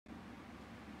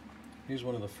Here's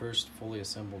one of the first fully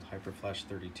assembled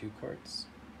HyperFlash32 cards.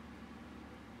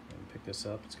 Pick this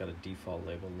up. It's got a default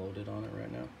label loaded on it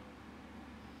right now.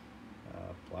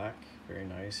 Black, very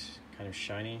nice, kind of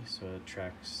shiny, so it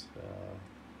tracks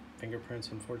fingerprints,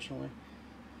 unfortunately.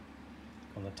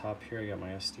 On the top here, I got my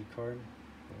SD card.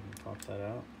 Go ahead and pop that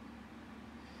out.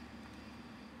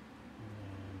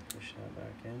 And push that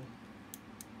back in.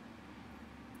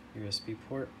 USB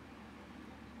port.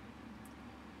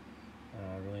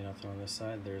 Really nothing on this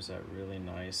side. There's that really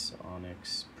nice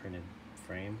onyx printed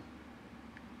frame.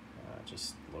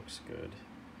 Just looks good.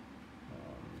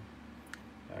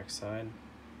 Backside.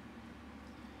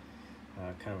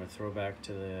 Kind of a throwback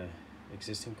to the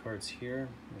existing cards here.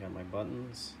 I got my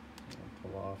buttons.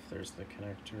 Pull off, there's the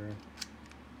connector.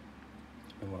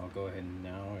 And what I'll go ahead and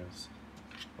now is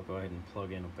I'll go ahead and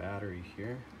plug in a battery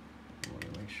here. I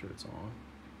want to make sure it's on.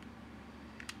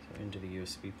 So into the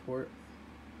USB port.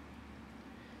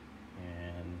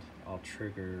 And I'll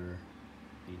trigger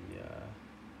the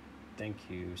thank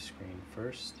you screen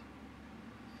first.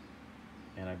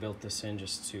 And I built this in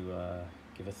just to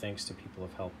give a thanks to people who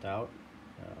have helped out.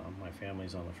 My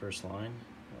family's on the first line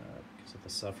because of the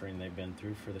suffering they've been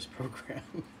through for this program.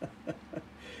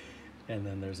 And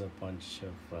then there's a bunch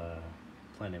of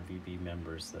Planet VB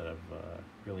members that have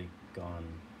really gone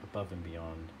above and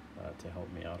beyond to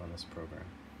help me out on this program.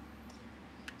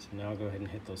 So now I'll go ahead and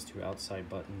hit those two outside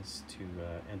buttons to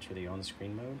enter the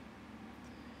on-screen mode.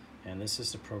 And this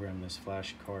is to program this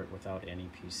flash card without any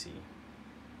PC.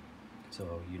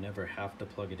 So you never have to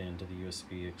plug it into the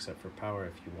USB except for power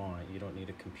if you want. You don't need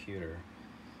a computer.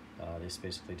 This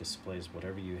basically displays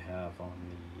whatever you have on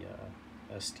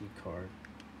the SD card.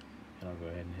 And I'll go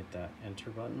ahead and hit that enter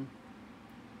button.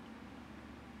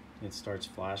 It starts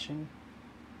flashing.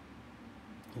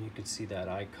 And you can see that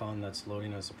icon that's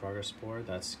loading as a progress bar.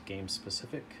 That's game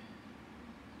specific.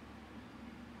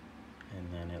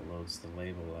 And then it loads the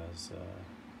label, as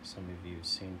some of you have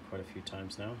seen quite a few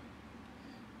times now.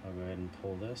 I'll go ahead and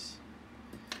pull this,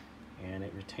 and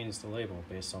it retains the label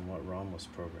based on what ROM was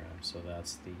programmed. So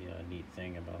that's the neat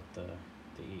thing about the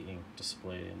eInk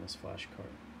display in this flash card.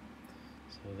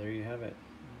 So there you have it.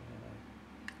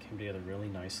 Came together really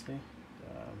nicely.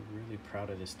 I'm really proud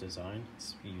of this design.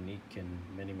 It's unique in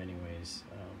many, many ways.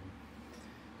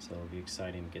 So it'll be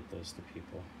exciting to get those to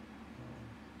people.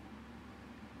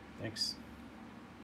 Thanks.